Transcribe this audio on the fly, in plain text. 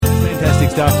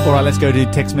Fantastic stuff. All right, let's go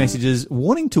to text messages.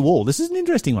 Warning to all. This is an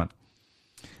interesting one.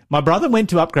 My brother went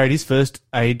to upgrade his first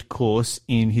aid course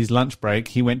in his lunch break.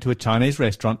 He went to a Chinese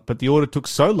restaurant, but the order took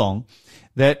so long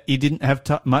that he didn't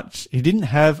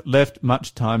have left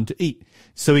much time to eat.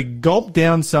 So he gulped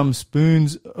down some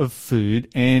spoons of food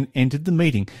and entered the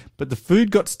meeting, but the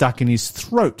food got stuck in his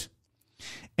throat.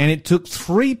 And it took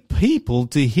 3 people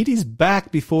to hit his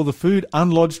back before the food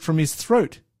unlodged from his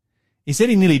throat. He said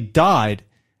he nearly died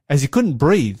as he couldn't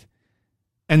breathe,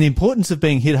 and the importance of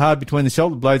being hit hard between the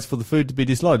shoulder blades for the food to be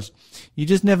dislodged. You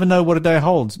just never know what a day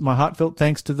holds. My heartfelt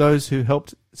thanks to those who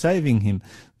helped saving him.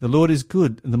 The Lord is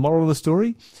good. The moral of the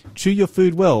story? Chew your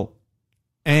food well.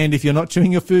 And if you're not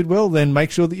chewing your food well, then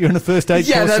make sure that you're in a first aid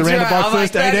course surrounded by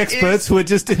first aid experts who are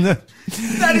just in the...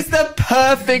 That is the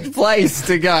perfect place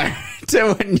to go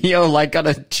to when you're like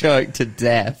gonna choke to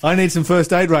death. I need some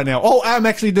first aid right now. Oh, I'm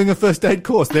actually doing a first aid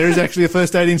course. There is actually a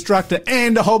first aid instructor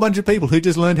and a whole bunch of people who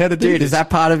just learned how to do Dude, this. is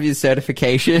that part of your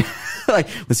certification? Like,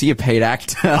 was he a paid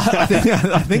actor?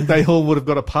 I think they all would have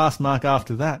got a pass mark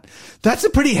after that. That's a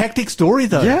pretty hectic story,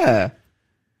 though. Yeah.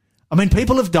 I mean,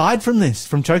 people have died from this,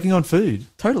 from choking on food.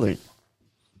 Totally.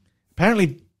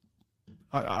 Apparently,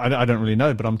 I don't really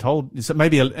know, but I'm told, so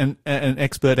maybe an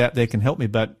expert out there can help me,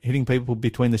 but hitting people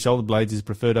between the shoulder blades is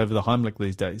preferred over the Heimlich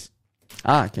these days.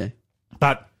 Ah, okay.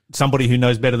 But somebody who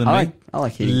knows better than me, I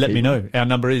like hitting let people. me know. Our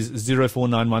number is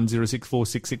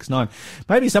 0491064669.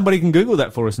 Maybe somebody can Google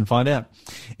that for us and find out.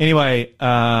 Anyway,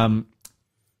 Abigail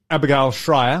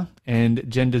Schreier and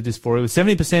gender dysphoria. With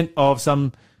 70% of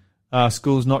some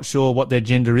schools not sure what their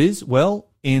gender is. Well,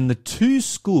 in the 2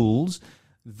 schools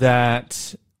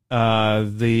that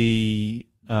the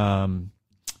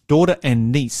daughter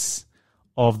and niece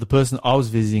of the person I was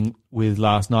visiting with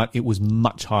last night, it was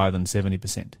much higher than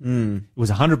 70%. It was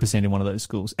 100% in one of those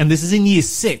schools. And this is in year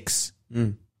 6.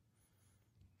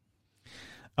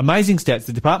 Amazing stats.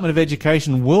 The Department of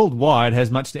Education worldwide has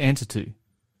much to answer to.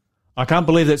 I can't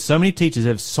believe that so many teachers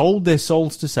have sold their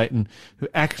souls to Satan who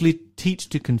actually teach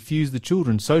to confuse the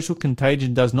children. Social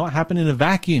contagion does not happen in a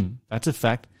vacuum. That's a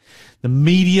fact. The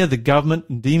media, the government,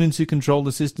 and demons who control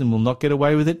the system will not get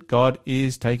away with it. God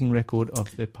is taking record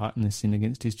of their part in the sin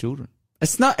against his children.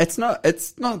 It's not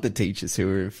the teachers who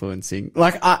are influencing.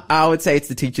 Like, I would say it's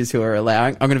the teachers who are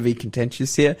allowing. I'm going to be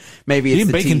contentious here. Maybe it's you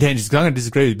didn't be contentious because I'm going to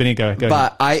disagree with Benny. Go.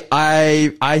 But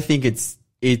I think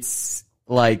it's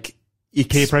like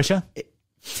peer pressure.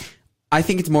 I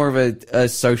think it's more of a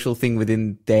social thing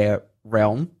within their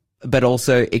realm, but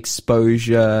also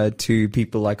exposure to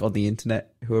people like on the internet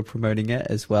who are promoting it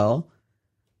as well.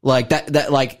 Like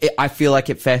I feel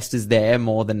like it festers there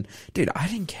more than, dude, I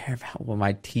didn't care about what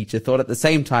my teacher thought. At the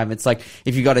same time, it's like,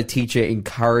 if you got a teacher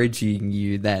encouraging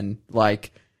you, then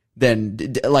and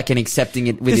accepting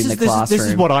it within the classroom. This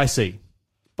is what I see.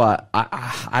 But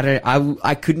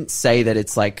I couldn't say that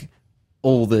it's like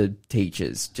all the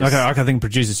teachers. Okay, I think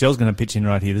producer Shell's going to pitch in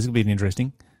right here. This is going to be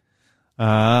interesting.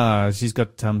 She's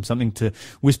got something to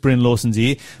whisper in Lawson's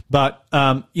ear, but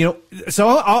so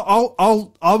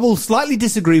I will slightly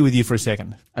disagree with you for a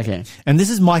second. Okay. And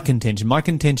this is my contention. My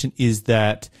contention is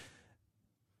that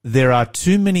there are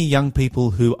too many young people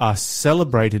who are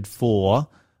celebrated for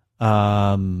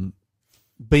being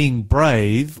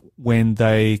brave when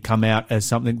they come out as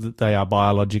something that they are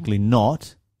biologically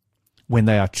not, when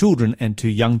they are children and too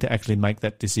young to actually make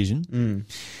that decision,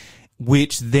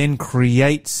 which then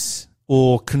creates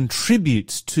or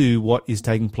contributes to what is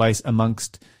taking place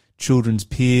amongst children's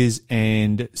peers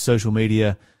and social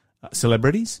media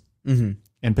celebrities and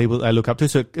people that they look up to.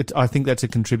 So I think that's a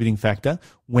contributing factor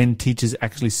when teachers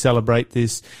actually celebrate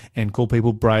this and call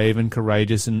people brave and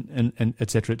courageous and et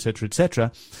cetera, et cetera, et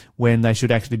cetera, when they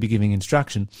should actually be giving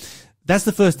instruction. That's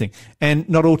the first thing. And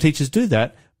not all teachers do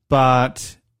that,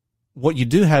 but what you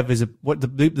do have is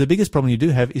the biggest problem you do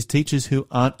have is teachers who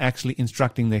aren't actually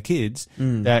instructing their kids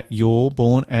that you're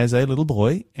born as a little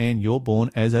boy and you're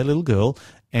born as a little girl,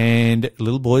 and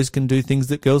little boys can do things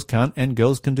that girls can't, and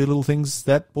girls can do little things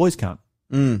that boys can't.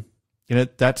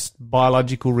 That's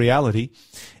biological reality,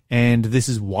 and this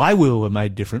is why we were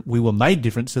made different. We were made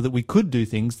different so that we could do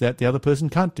things that the other person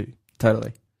can't do.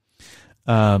 Totally.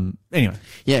 Anyway.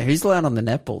 Yeah, who's allowed on the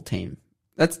netball team?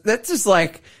 That's just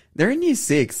like, they're in year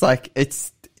 6. Like,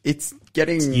 it's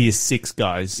getting... It's year 6,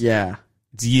 guys. Yeah.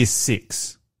 It's year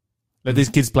 6. Let these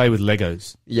kids play with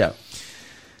Legos. Yeah.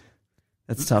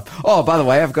 That's tough. Oh, by the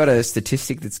way, I've got a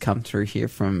statistic that's come through here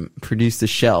from producer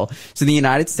Shell. So in the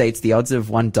United States, the odds of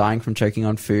one dying from choking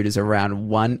on food is around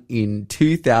 1 in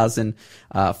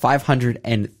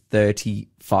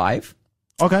 2,535.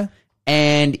 Okay.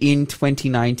 And in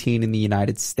 2019 in the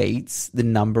United States, the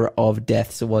number of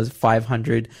deaths was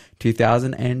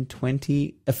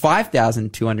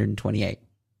 5,228.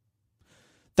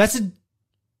 That's a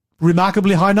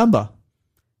remarkably high number.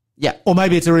 Yeah. Or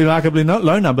maybe it's a remarkably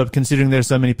low number considering there are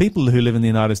so many people who live in the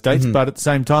United States, but at the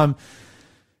same time...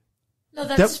 No,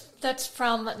 that's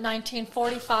from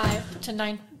 1945 to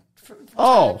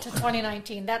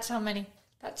 2019. That's how many...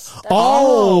 That's okay.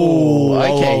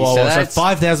 So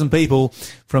 5,000 people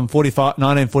from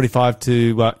 1945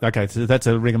 to... so that's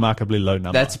a remarkably low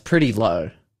number. That's pretty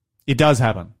low. It does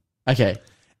happen. Okay.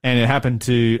 And it happened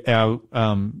to our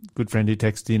good friend who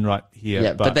texted in right here.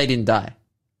 Yeah, but they didn't die.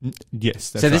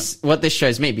 Yes, that's so right. what this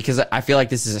shows me, because I feel like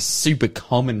this is a super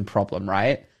common problem,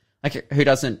 right? Like, who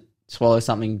doesn't swallow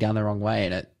something down the wrong way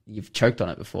and you've choked on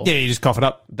it before? Yeah, you just cough it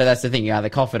up. But that's the thing, you either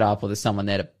cough it up or there's someone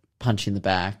there to punch you in the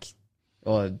back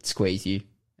or squeeze you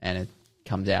and it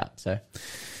comes out. So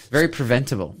very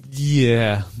preventable.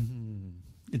 Yeah.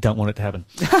 Don't want it to happen.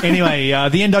 Anyway,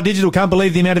 the End.Digital can't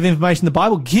believe the amount of information the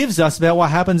Bible gives us about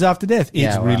what happens after death.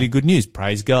 It's really good news.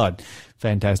 Praise God.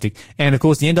 Fantastic. And, of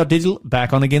course, the End.Digital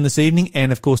back on again this evening.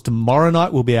 And, of course, tomorrow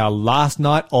night will be our last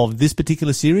night of this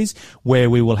particular series where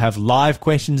we will have live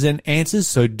questions and answers.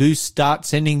 So do start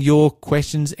sending your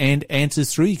questions and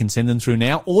answers through. You can send them through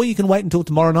now, or you can wait until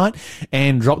tomorrow night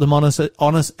and drop them on us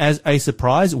as a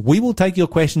surprise. We will take your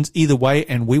questions either way,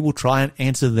 and we will try and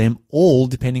answer them all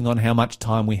depending on how much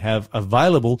time we have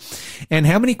available and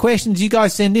how many questions you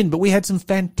guys send in. But we had some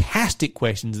fantastic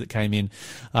questions that came in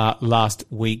last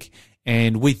week,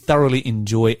 and we thoroughly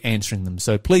enjoy answering them.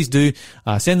 So please do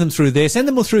send them through there. Send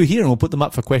them through here, and we'll put them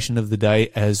up for question of the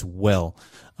day as well.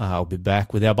 I'll be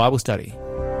back with our Bible study.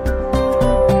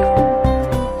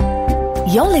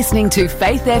 You're listening to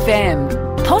Faith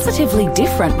FM, positively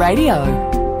different radio.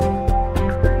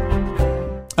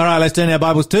 All right, let's turn our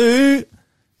Bibles to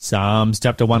Psalms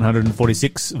chapter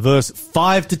 146, verse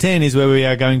 5 to 10 is where we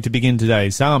are going to begin today.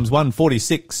 Psalms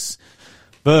 146,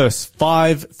 verse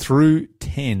 5 through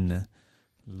 10.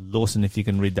 Lawson, if you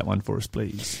can read that one for us,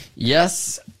 please.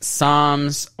 Yes,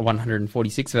 Psalms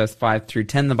 146, verse 5 through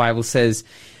 10, the Bible says,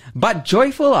 "But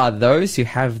joyful are those who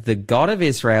have the God of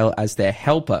Israel as their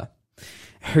helper,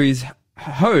 whose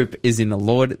hope is in the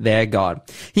Lord their God.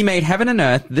 He made heaven and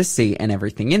earth, the sea, and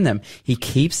everything in them. He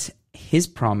keeps his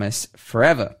promise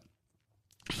forever.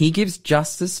 He gives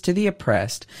justice to the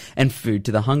oppressed and food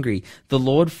to the hungry. The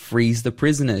Lord frees the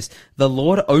prisoners. The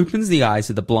Lord opens the eyes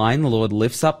of the blind. The Lord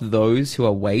lifts up those who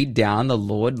are weighed down. The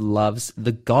Lord loves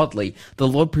the godly. The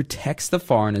Lord protects the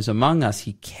foreigners among us.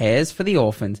 He cares for the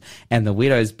orphans and the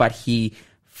widows, but he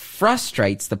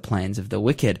frustrates the plans of the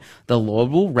wicked. The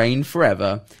Lord will reign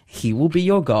forever. He will be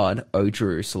your God, O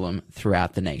Jerusalem,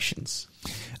 throughout the nations."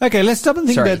 Okay, let's stop and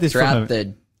think about this for a throughout moment.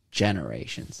 the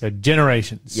generations. So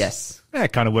generations. Yes.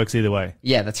 That kind of works either way.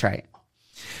 Yeah, that's right.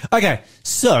 Okay,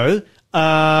 so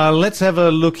let's have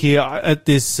a look here at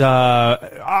this.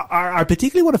 I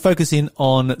particularly want to focus in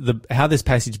on how this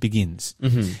passage begins,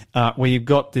 where you've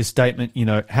got this statement,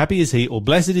 happy is he, or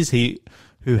blessed is he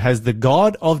who has the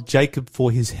God of Jacob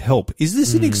for his help. Is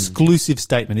this an exclusive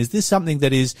statement? Is this something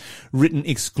that is written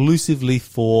exclusively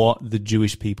for the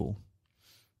Jewish people?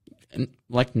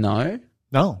 No.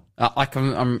 No.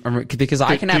 Because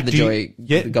I can have the joy,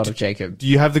 the God of Jacob. Do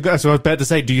you have the God? So I was about to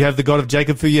say, do you have the God of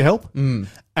Jacob for your help?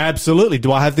 Absolutely.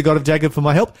 Do I have the God of Jacob for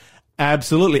my help?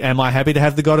 Absolutely. Am I happy to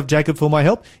have the God of Jacob for my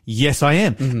help? Yes, I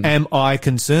am. Am I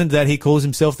concerned that he calls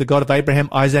himself the God of Abraham,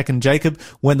 Isaac, and Jacob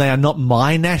when they are not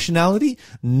my nationality?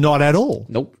 Not at all.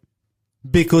 Nope.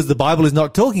 Because the Bible is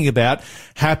not talking about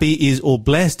happy is or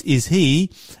blessed is he.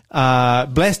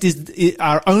 Blessed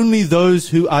are only those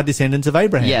who are descendants of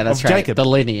Abraham. Yeah, that's of right. Jacob. The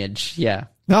lineage. Yeah.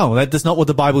 No, that's not what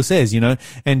the Bible says,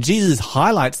 And Jesus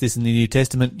highlights this in the New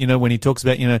Testament, when he talks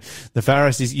about, the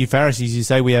Pharisees, you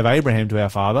say we have Abraham to our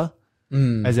father,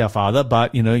 as our father,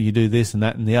 but, you do this and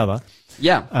that and the other.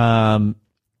 Yeah.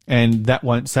 And that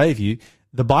won't save you.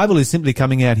 The Bible is simply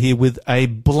coming out here with a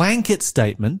blanket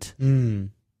statement.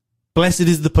 Blessed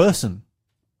is the person.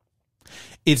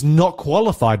 It's not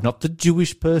qualified, not the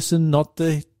Jewish person, not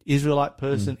the Israelite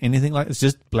person, anything like that. It's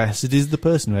just blessed is the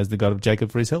person who has the God of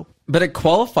Jacob for his help. But it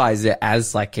qualifies it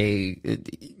as like a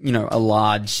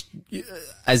large,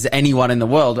 as anyone in the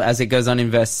world, as it goes on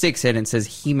in verse 6, and it says,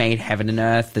 he made heaven and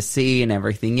earth, the sea, and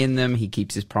everything in them. He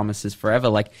keeps his promises forever.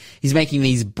 Like, he's making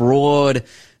these broad,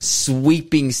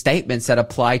 sweeping statements that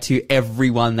apply to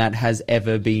everyone that has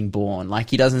ever been born. Like,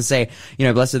 he doesn't say,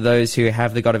 blessed are those who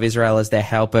have the God of Israel as their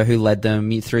helper, who led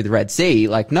them through the Red Sea.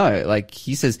 Like, no, like,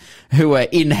 he says, who are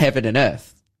in heaven and earth.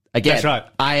 Again, That's right.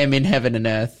 I am in heaven and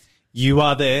earth. You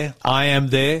are there. I am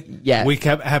there. Yeah. We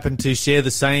happen to share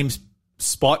the same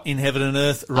spot in heaven and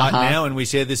earth right now, and we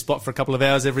share this spot for a couple of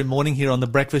hours every morning here on the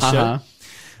breakfast show.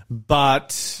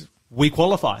 But we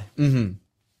qualify. Mm-hmm.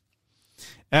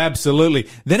 Absolutely.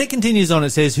 Then it continues on.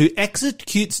 It says, who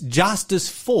executes justice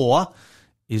for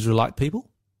Israelite people?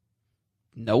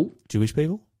 No. Jewish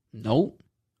people? No.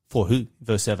 For who?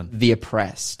 Verse 7. The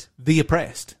oppressed. The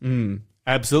oppressed.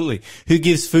 Absolutely. Who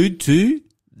gives food to?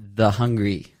 The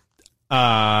hungry.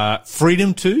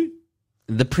 Freedom to?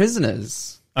 The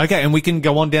prisoners. Okay, and we can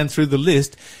go on down through the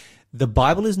list. The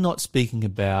Bible is not speaking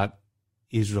about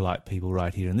Israelite people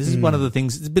right here. And this is one of the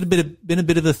things, it's been a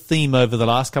bit of a theme over the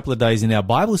last couple of days in our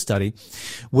Bible study,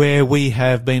 where we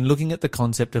have been looking at the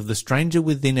concept of the stranger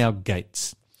within our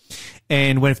gates.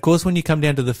 And when you come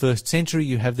down to the first century,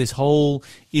 you have this whole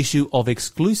issue of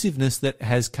exclusiveness that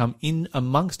has come in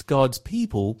amongst God's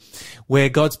people, where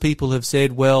God's people have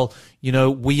said, well,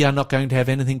 we are not going to have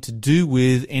anything to do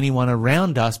with anyone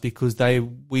around us because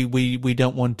we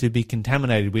don't want to be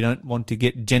contaminated. We don't want to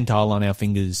get Gentile on our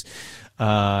fingers,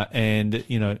 and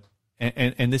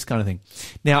this kind of thing.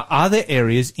 Now, are there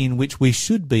areas in which we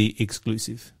should be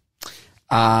exclusive?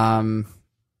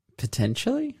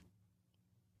 Potentially.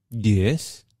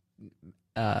 Yes.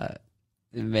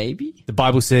 Maybe. The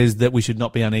Bible says that we should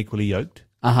not be unequally yoked.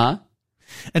 And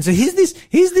so here's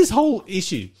this whole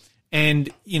issue. And,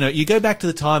 you go back to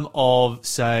the time of,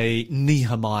 say,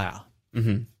 Nehemiah.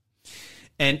 Mm-hmm.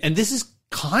 And this is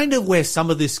kind of where some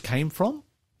of this came from.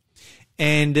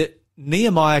 And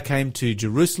Nehemiah came to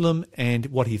Jerusalem, and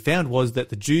what he found was that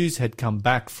the Jews had come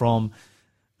back from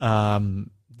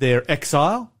their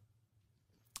exile.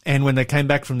 And when they came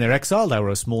back from their exile, they were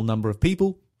a small number of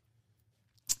people.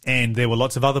 And there were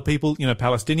lots of other people,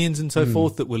 Palestinians and so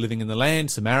forth, that were living in the land,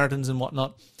 Samaritans and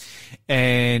whatnot.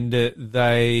 And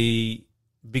they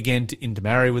began to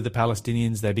intermarry with the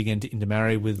Palestinians. They began to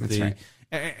intermarry with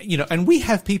and we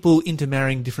have people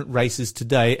intermarrying different races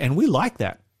today, and we like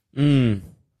that. I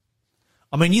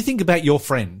mean, you think about your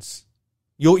friends,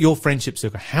 your friendship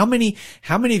circle. How many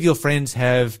of your friends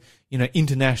have,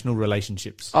 international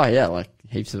relationships? Oh, yeah, like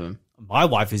heaps of them. My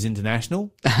wife is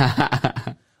international.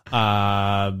 The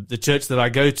church that I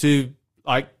go to,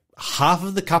 like half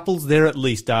of the couples there at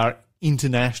least are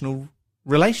international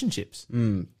relationships.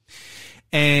 And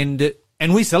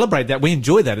we celebrate that. We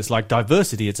enjoy that. It's like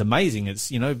diversity. It's amazing. It's,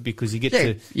 because you get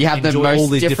to you have the enjoy most all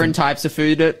these different types of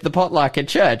food at the potluck at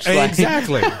church. Like.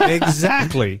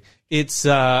 Exactly. It's,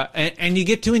 and you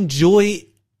get to enjoy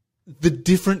the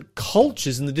different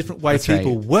cultures and the different way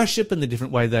people worship and the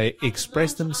different way they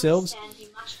express themselves.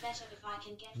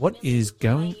 What is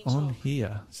going on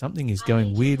here? Something is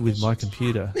going weird with my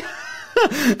computer.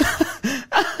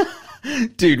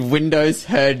 Dude, Windows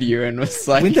heard you and was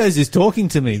like... Windows is talking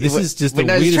to me. This is just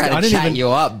Windows the weirdest... trying to chat you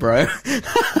up, bro.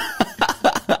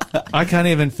 I can't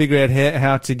even figure out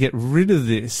how to get rid of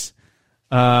this.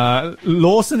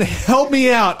 Lawson, help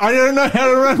me out. I don't know how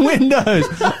to run Windows.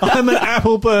 I'm an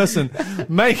Apple person.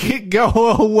 Make it go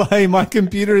away. My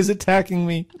computer is attacking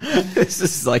me. This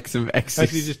is like some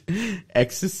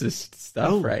exorcist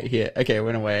stuff right here. Okay, it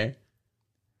went away.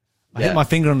 I hit my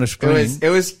finger on the screen. It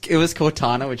was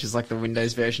Cortana, which is like the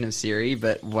Windows version of Siri,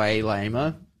 but way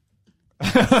lamer.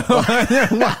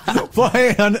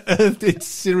 Why on earth did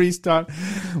Siri start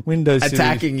Windows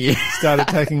attacking Siri start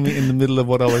attacking me in the middle of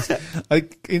what I was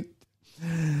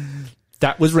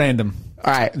that was random.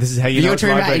 All right, this is how you were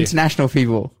talking about international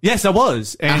people. Yes, I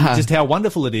was, and just how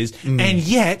wonderful it is. And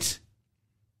yet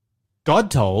God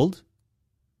told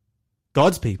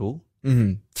God's people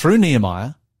through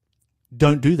Nehemiah,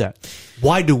 don't do that.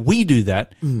 Why do we do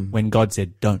that when God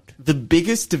said don't? The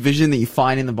biggest division that you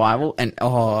find in the Bible, and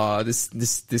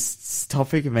this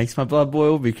topic, it makes my blood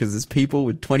boil because there's people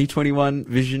with 2021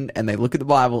 vision and they look at the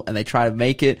Bible and they try to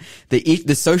make it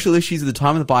the social issues of the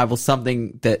time of the Bible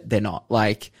something that they're not,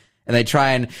 like, and they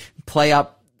try and play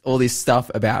up all this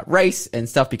stuff about race and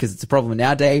stuff because it's a problem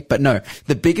nowadays. But no,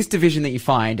 the biggest division that you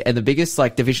find and the biggest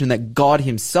division that God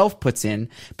himself puts in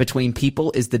between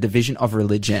people is the division of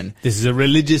religion. This is a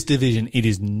religious division. It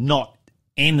is not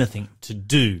anything to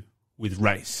do with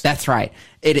race. That's right.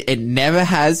 It never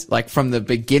has, like, from the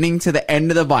beginning to the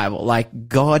end of the Bible. Like,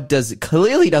 God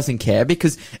clearly doesn't care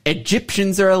because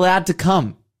Egyptians are allowed to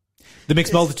come. The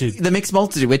mixed multitude. The mixed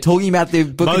multitude. We're talking about the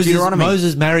book of Deuteronomy.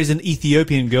 Moses marries an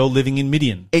Ethiopian girl living in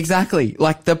Midian. Exactly.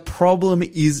 Like, the problem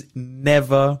is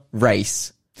never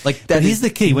race. Like, that. But here's the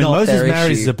key. When Moses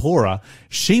marries Zipporah,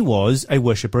 she was a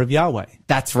worshipper of Yahweh.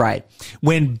 That's right.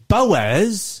 When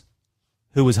Boaz,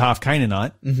 who was half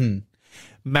Canaanite,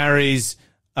 marries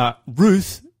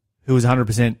Ruth, who was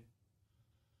 100%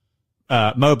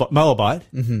 Moabite,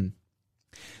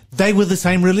 they were the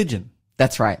same religion.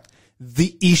 That's right.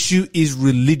 The issue is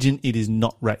religion. It is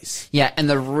not race. Yeah, and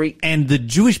And the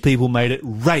Jewish people made it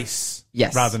race.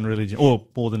 Yes. Rather than religion, or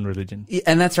more than religion.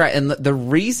 And that's right. And the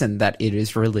reason that it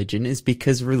is religion is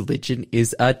because religion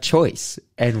is a choice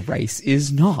and race is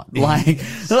not. Like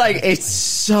it's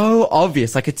so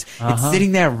obvious. Like it's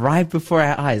sitting there right before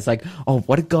our eyes. Like, oh,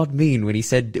 what did God mean when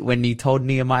he told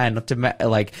Nehemiah not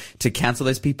to to cancel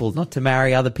those people, not to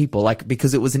marry other people? Like,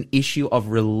 because it was an issue of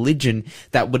religion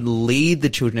that would lead the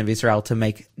children of Israel to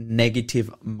make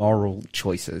negative moral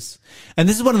choices. And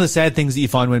this is one of the sad things that you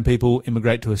find when people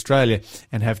immigrate to Australia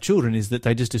and have children, is that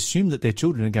they just assume that their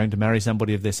children are going to marry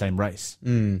somebody of their same race.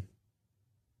 You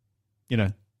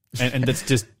know, and that's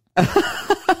just...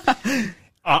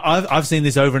 I've seen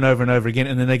this over and over and over again,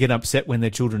 and then they get upset when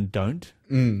their children don't.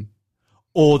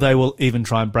 Or they will even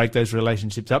try and break those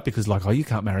relationships up because, like, oh, you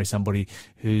can't marry somebody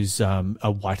who's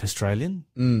a white Australian.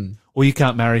 Or you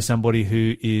can't marry somebody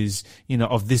who is, you know,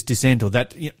 of this descent or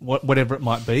that, you know, whatever it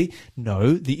might be.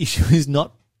 No, the issue is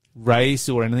not race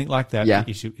or anything like that. Yeah.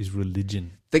 The issue is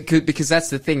religion. Because that's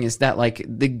the thing, is that like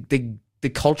the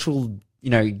cultural, you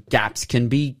know, gaps can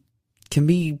be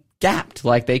gapped.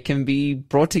 Like they can be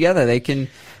brought together. They can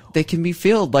be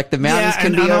filled. Like the mountains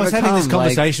can be overcome. I was having this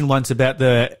conversation once about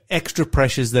the extra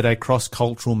pressures that a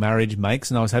cross-cultural marriage makes,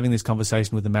 and I was having this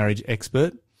conversation with a marriage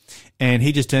expert, and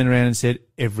he just turned around and said,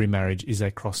 every marriage is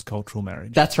a cross-cultural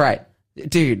marriage. That's right.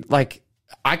 Dude, like,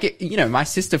 I get, you know, my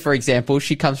sister, for example,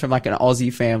 she comes from like an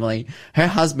Aussie family. Her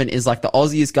husband is like the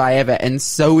Aussiest guy ever, and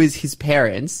so is his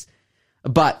parents.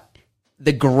 But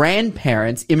the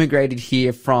grandparents immigrated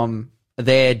here from,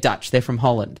 they're Dutch, they're from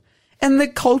Holland. And the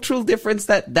cultural difference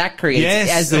that creates,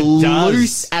 yes, as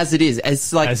loose as it is,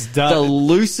 as like the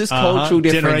loosest cultural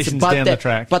difference. Generations down the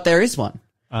track. But there is one.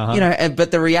 You know,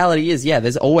 but the reality is,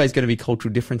 there's always going to be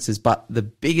cultural differences, but the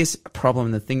biggest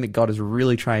problem, the thing that God is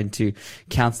really trying to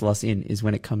counsel us in, is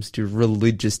when it comes to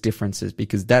religious differences,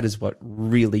 because that is what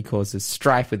really causes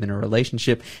strife within a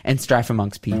relationship and strife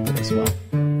amongst people as well.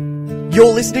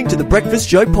 You're listening to the Breakfast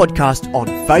Show podcast on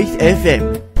Faith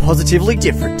FM. Positively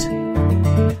different.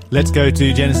 Let's go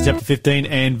to Genesis chapter 15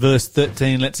 and verse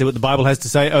 13. Let's see what the Bible has to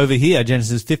say over here.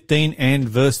 Genesis 15 and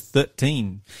verse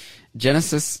 13.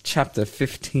 Genesis chapter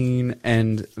 15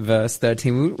 and verse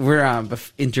 13. We're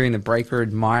during the break, we're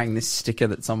admiring this sticker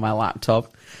that's on my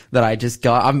laptop that I just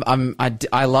got.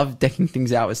 I love decking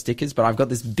things out with stickers, but I've got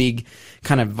this big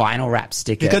kind of vinyl wrap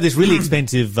sticker. He's got this really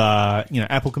expensive,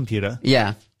 Apple computer.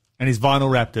 Yeah. And he's vinyl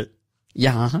wrapped it.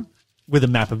 Yeah. With a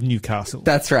map of Newcastle.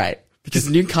 That's right. Because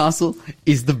Newcastle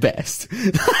is the best.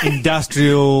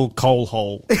 Industrial coal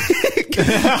hole.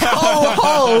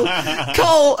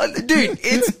 Coal, dude,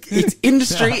 it's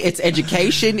industry, it's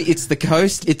education, it's the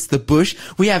coast, it's the bush.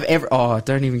 We have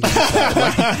don't even get me started.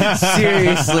 Like,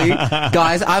 seriously,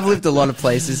 guys, I've lived a lot of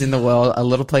places in the world, a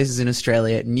lot of places in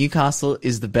Australia. Newcastle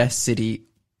is the best city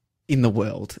in the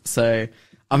world. So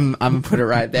I'm gonna put it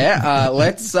right there.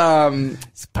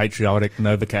 It's patriotic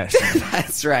Novacash.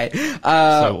 That's right.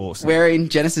 So awesome. We're in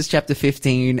Genesis chapter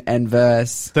 15 and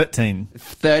verse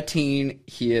 13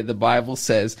 here. The Bible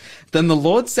says, "Then the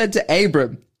Lord said to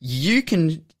Abram, you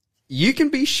can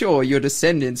be sure your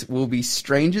descendants will be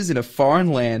strangers in a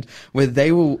foreign land where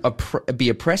they will be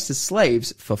oppressed as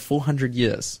slaves for 400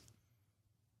 years."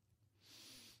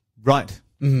 Right.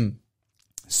 Mm-hmm.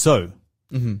 So,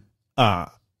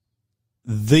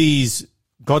 these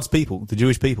God's people, the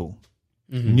Jewish people,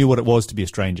 knew what it was to be a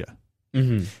stranger.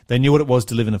 They knew what it was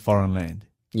to live in a foreign land.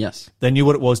 Yes. They knew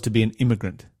what it was to be an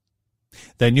immigrant.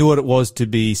 They knew what it was to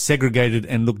be segregated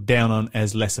and looked down on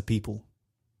as lesser people.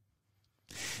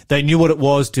 They knew what it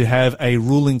was to have a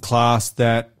ruling class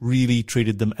that really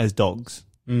treated them as dogs.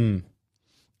 And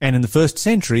in the first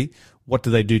century, what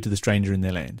do they do to the stranger in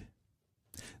their land?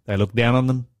 They look down on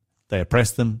them. They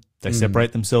oppress them. They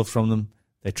separate themselves from them.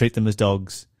 They treat them as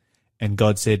dogs. And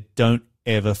God said, don't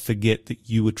ever forget that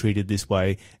you were treated this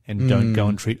way, and don't go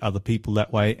and treat other people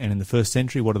that way. And in the first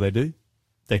century, what do?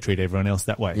 They treat everyone else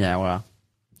that way. Yeah, wow.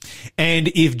 And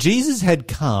if Jesus had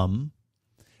come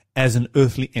as an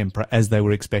earthly emperor, as they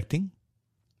were expecting,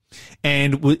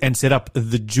 and set up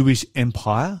the Jewish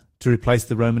empire to replace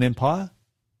the Roman Empire,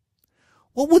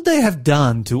 what would they have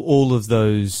done to all of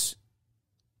those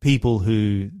people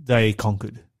who they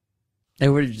conquered? They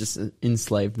would have just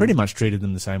enslaved them. Pretty much treated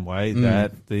them the same way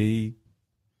that they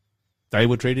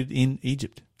were treated in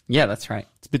Egypt. Yeah, that's right.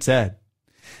 It's a bit sad.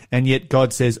 And yet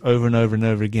God says over and over and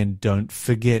over again, don't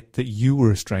forget that you were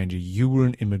a stranger, you were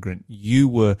an immigrant, you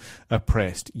were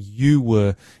oppressed, you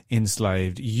were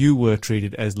enslaved, you were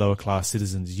treated as lower class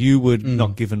citizens, you were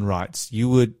not given rights, you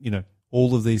were,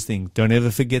 All of these things. Don't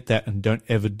ever forget that, and don't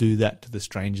ever do that to the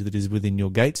stranger that is within your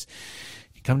gates.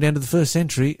 You come down to the first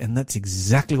century, and that's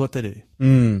exactly what they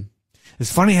do.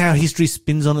 It's funny how history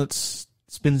spins on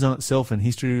itself, and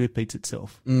history repeats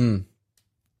itself.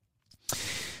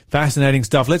 Fascinating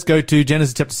stuff. Let's go to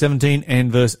Genesis chapter 17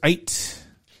 and verse 8.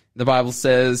 The Bible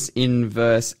says in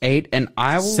verse 8, and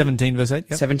I will... 17 verse 8,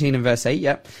 yep. 17 and verse 8,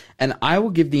 yep. And I will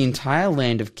give the entire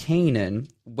land of Canaan,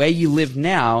 where you live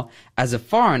now, as a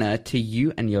foreigner to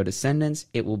you and your descendants.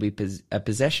 It will be a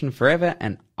possession forever,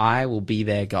 and I will be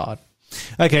their God.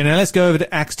 Okay, now let's go over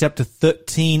to Acts chapter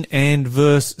 13 and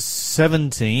verse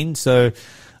 17. So,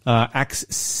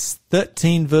 Acts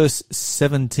 13 verse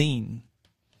 17.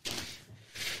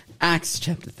 Acts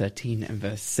chapter 13 and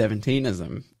verse 17, as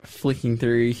I'm flicking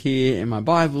through here in my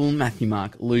Bible, Matthew,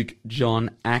 Mark, Luke, John,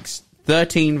 Acts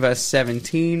 13 verse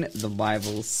 17, the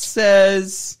Bible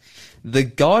says, the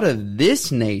God of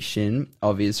this nation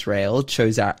of Israel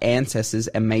chose our ancestors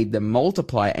and made them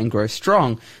multiply and grow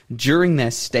strong during their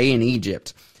stay in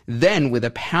Egypt. Then, with a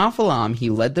powerful arm,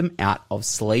 he led them out of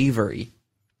slavery.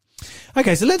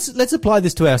 Okay, so let's apply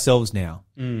this to ourselves now.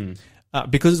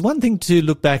 Because it's one thing to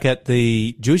look back at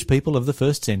the Jewish people of the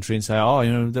first century and say,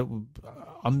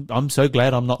 I'm so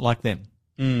glad I'm not like them.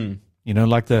 You know,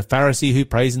 like the Pharisee who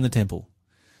prays in the temple.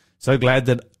 So glad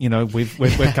that, you know, we're not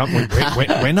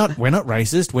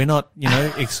racist. We're not, you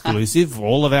know, exclusive.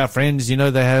 All of our friends, you know,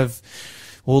 they have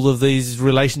all of these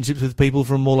relationships with people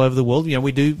from all over the world. You know,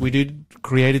 we do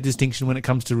create a distinction when it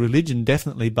comes to religion,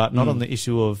 definitely, but not on the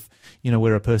issue of, you know,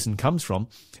 where a person comes from.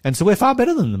 And so we're far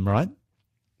better than them, right?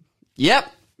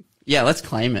 Yep. Yeah, let's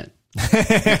claim it.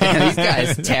 These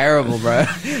guys are terrible, bro.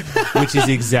 Which is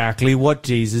exactly what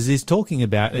Jesus is talking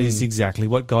about. It is exactly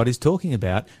what God is talking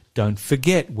about. Don't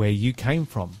forget where you came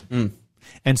from.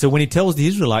 And so when he tells the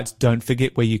Israelites, don't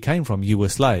forget where you came from, you were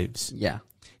slaves. Yeah.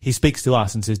 He speaks to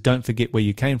us and says, don't forget where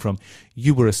you came from.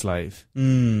 You were a slave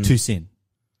to sin.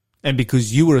 And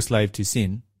because you were a slave to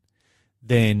sin,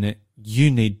 then you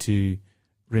need to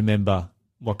remember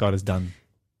what God has done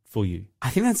for you. I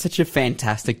think that's such a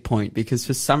fantastic point, because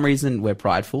for some reason we're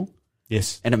prideful.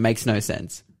 Yes. And it makes no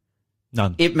sense.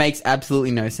 None. It makes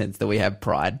absolutely no sense that we have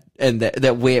pride, and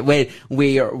that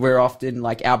we're often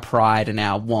like, our pride and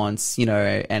our wants, you know,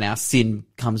 and our sin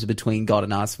comes between God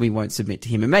and us. We won't submit to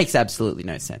him. It makes absolutely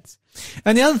no sense.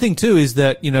 And the other thing too is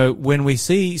that, you know, when we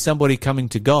see somebody coming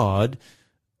to God,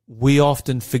 we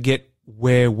often forget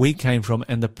where we came from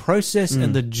and the process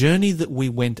and the journey that we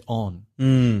went on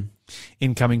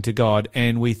in coming to God.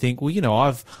 And we think, well, you know,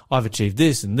 I've achieved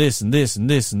this and this and this and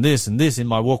this and this and this in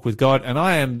my walk with God, and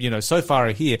I am, you know, so far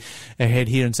ahead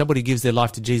here, and somebody gives their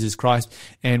life to Jesus Christ,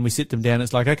 and we sit them down.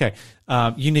 It's like, okay,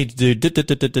 you need to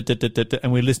do,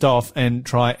 and we list off and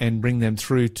try and bring them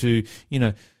through to, you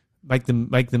know, make them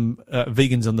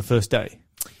vegans on the first day.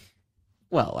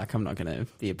 Well, like, I'm not going to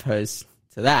be opposed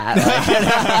to that.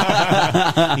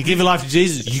 You give your life to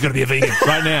Jesus, you got to be a vegan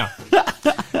right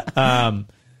now.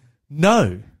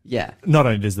 No. Yeah. Not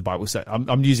only does the Bible say,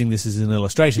 I'm using this as an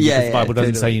illustration because the Bible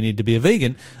doesn't say you need to be a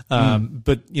vegan.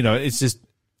 But, you know, it's just,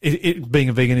 being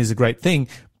a vegan is a great thing,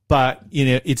 but, you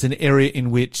know, it's an area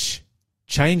in which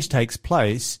change takes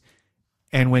place.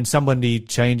 And when somebody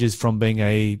changes from being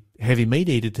a heavy meat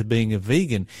eater to being a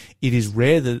vegan, it is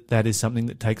rare that that is something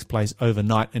that takes place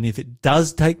overnight. And if it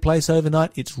does take place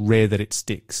overnight, it's rare that it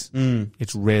sticks.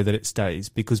 It's rare that it stays,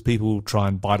 because people will try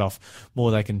and bite off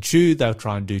more they can chew. They'll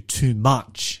try and do too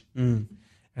much. And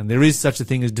there is such a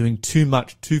thing as doing too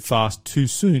much, too fast, too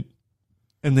soon.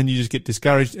 And then you just get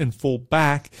discouraged and fall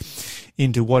back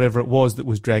into whatever it was that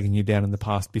was dragging you down in the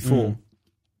past before.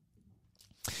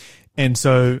 And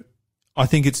so I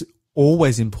think it's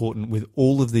always important with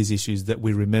all of these issues that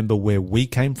we remember where we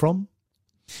came from,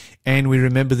 and we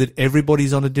remember that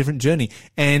everybody's on a different journey.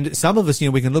 And some of us, you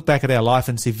know, we can look back at our life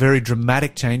and see very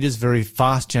dramatic changes, very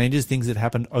fast changes, things that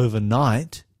happened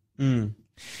overnight. And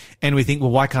we think, well,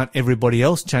 why can't everybody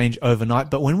else change overnight?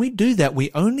 But when we do that,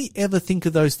 we only ever think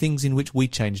of those things in which we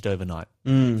changed overnight.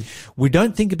 We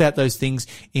don't think about those things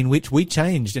in which we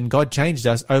changed and God changed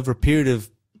us over a period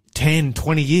of 10,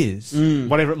 20 years,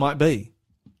 whatever it might be.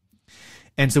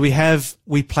 And so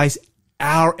we place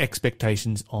our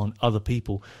expectations on other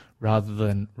people rather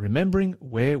than remembering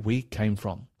where we came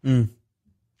from.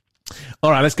 All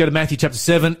right, let's go to Matthew chapter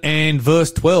 7 and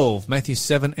verse 12. Matthew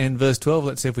 7 and verse 12.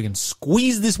 Let's see if we can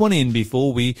squeeze this one in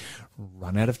before we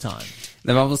run out of time.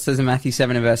 The Bible says in Matthew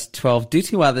 7 and verse 12, do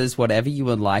to others whatever you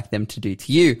would like them to do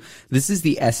to you. This is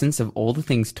the essence of all the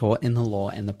things taught in the law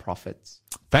and the prophets.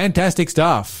 Fantastic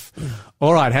stuff.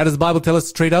 All right, how does the Bible tell us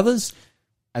to treat others?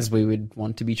 As we would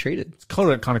want to be treated. It's kind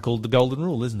of called the golden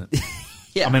rule, isn't it?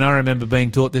 Yeah. I mean, I remember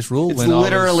being taught this rule It's when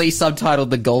literally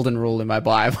subtitled the Golden Rule in my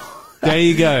Bible. There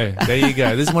you go. There you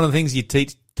go. This is one of the things you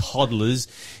teach toddlers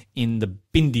in the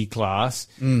Bindi class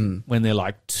when they're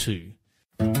like 2.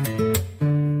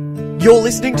 You're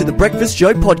listening to the Breakfast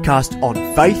Show podcast on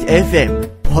Faith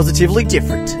FM. Positively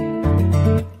different.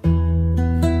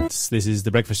 This is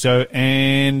the Breakfast Show,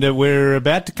 and we're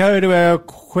about to go to our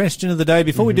question of the day.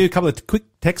 Before we do, a couple of quick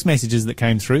text messages that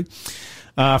came through.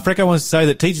 Freco wants to say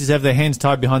that teachers have their hands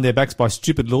tied behind their backs by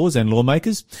stupid laws and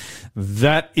lawmakers.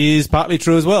 That is partly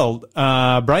true as well.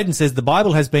 Braden says the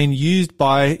Bible has been used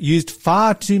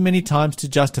far too many times to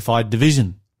justify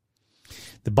division.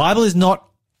 The Bible is not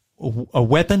a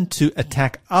weapon to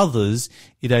attack others.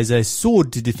 It is a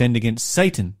sword to defend against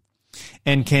Satan,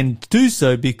 and can do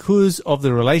so because of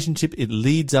the relationship it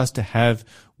leads us to have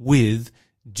with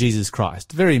Jesus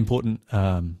Christ. Very important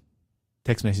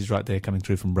text message right there coming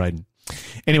through from Braden.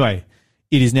 Anyway,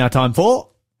 it is now time for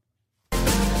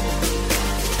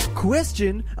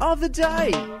Question of the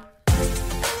day.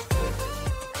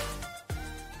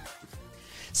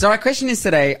 So our question is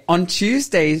today, on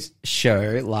Tuesday's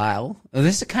show, Lyle,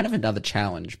 this is kind of another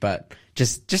challenge, but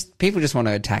just people just want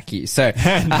to attack you. So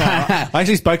I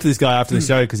actually spoke to this guy after the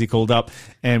show because he called up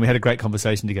and we had a great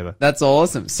conversation together. That's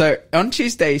awesome. So on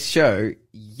Tuesday's show,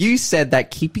 you said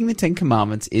that keeping the 10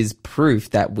 Commandments is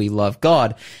proof that we love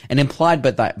God, and implied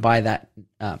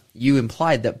you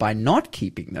implied that by not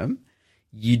keeping them,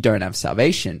 you don't have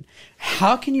salvation.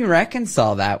 How can you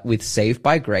reconcile that with saved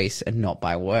by grace and not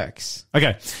by works?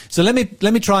 Okay, so let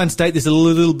me try and state this a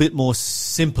little bit more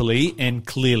simply and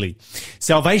clearly.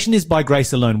 Salvation is by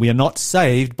grace alone. We are not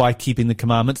saved by keeping the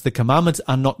commandments. The commandments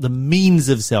are not the means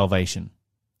of salvation.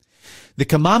 The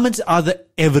commandments are the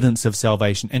evidence of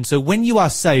salvation. And so when you are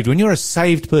saved, when you're a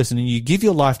saved person and you give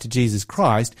your life to Jesus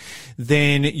Christ,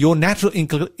 then your natural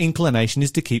inclination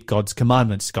is to keep God's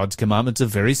commandments. God's commandments are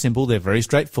very simple. They're very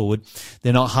straightforward.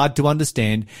 They're not hard to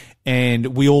understand. And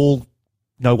we all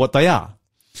know what they are.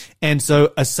 And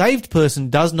so a saved person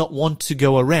does not want to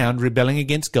go around rebelling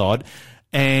against God.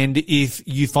 And if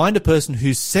you find a person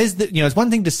who says that, it's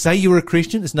one thing to say you're a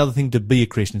Christian, it's another thing to be a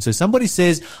Christian. So somebody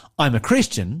says, I'm a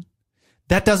Christian,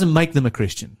 that doesn't make them a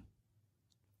Christian.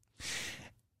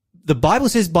 The Bible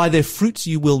says, by their fruits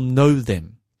you will know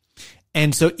them.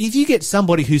 And so if you get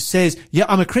somebody who says, yeah,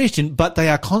 I'm a Christian, but they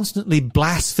are constantly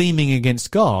blaspheming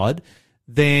against God,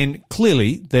 then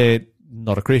clearly they're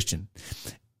not a Christian.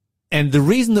 And the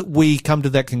reason that we come to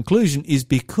that conclusion is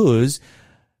because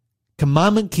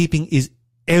commandment keeping is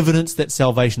evidence that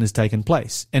salvation has taken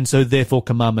place. And so therefore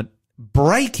commandment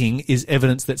breaking is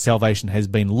evidence that salvation has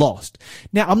been lost.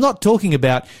 Now, I'm not talking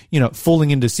about, falling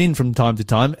into sin from time to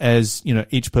time as,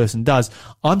 each person does.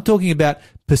 I'm talking about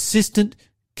persistent,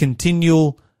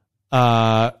 continual,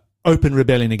 open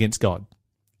rebellion against God.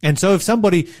 And so if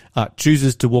somebody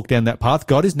chooses to walk down that path,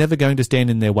 God is never going to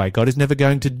stand in their way. God is never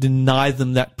going to deny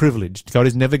them that privilege. God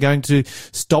is never going to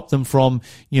stop them from,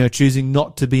 choosing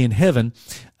not to be in heaven.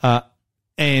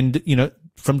 And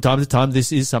from time to time,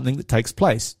 this is something that takes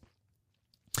place.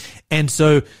 And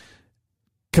so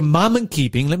commandment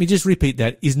keeping, let me just repeat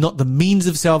that, is not the means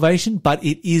of salvation, but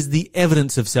it is the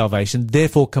evidence of salvation.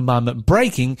 Therefore, commandment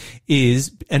breaking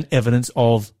is an evidence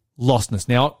of lostness.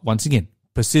 Now, once again,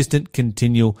 persistent,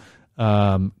 continual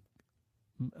commandment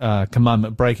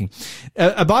breaking.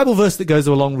 A Bible verse that goes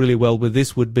along really well with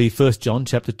this would be 1 John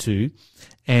chapter 2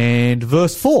 and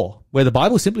verse 4, where the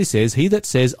Bible simply says, he that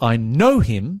says, I know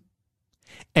him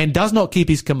and does not keep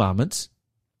his commandments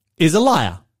is a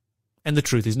liar, and the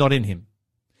truth is not in him.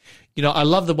 I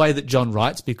love the way that John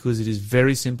writes because it is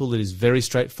very simple, it is very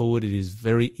straightforward, it is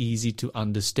very easy to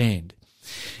understand.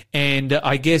 And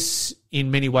I guess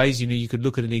in many ways, you could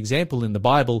look at an example in the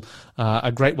Bible,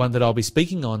 a great one that I'll be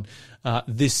speaking on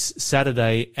this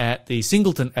Saturday at the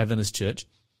Singleton Adventist Church,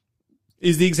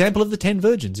 is the example of the 10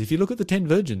 virgins. If you look at the 10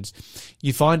 virgins,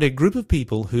 you find a group of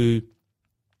people who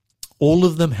all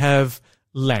of them have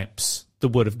lamps, the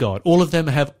Word of God. All of them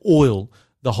have oil,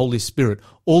 the Holy Spirit.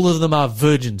 All of them are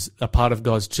virgins, a part of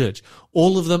God's church.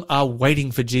 All of them are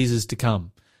waiting for Jesus to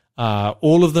come.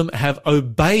 All of them have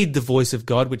obeyed the voice of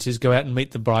God, which is go out and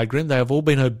meet the bridegroom. They have all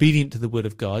been obedient to the Word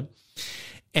of God.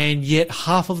 And yet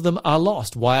half of them are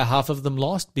lost. Why are half of them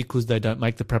lost? Because they don't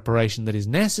make the preparation that is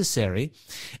necessary.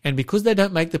 And because they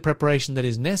don't make the preparation that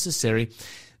is necessary,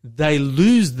 they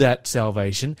lose that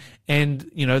salvation, and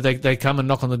they come and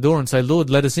knock on the door and say,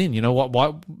 Lord, let us in.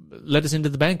 Why let us into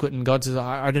the banquet? And God says,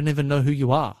 I don't even know who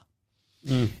you are.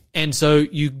 And so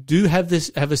you do have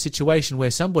a situation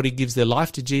where somebody gives their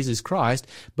life to Jesus Christ,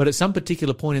 but at some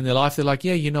particular point in their life, they're like,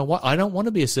 yeah, you know what? I don't want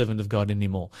to be a servant of God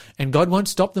anymore. And God won't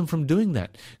stop them from doing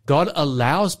that. God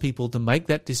allows people to make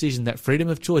that decision, that freedom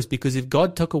of choice, because if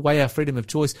God took away our freedom of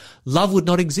choice, love would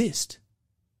not exist.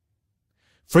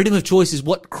 Freedom of choice is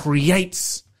what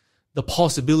creates the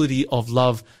possibility of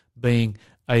love being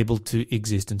able to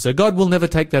exist. And so God will never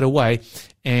take that away,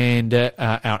 and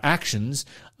our actions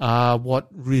are what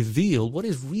reveal what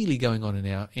is really going on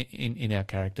in our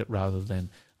character rather than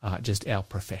just our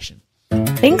profession.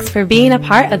 Thanks for being a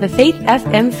part of the Faith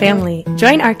FM family.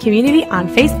 Join our community on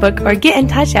Facebook or get in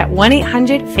touch at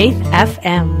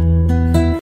 1-800-FAITH-FM.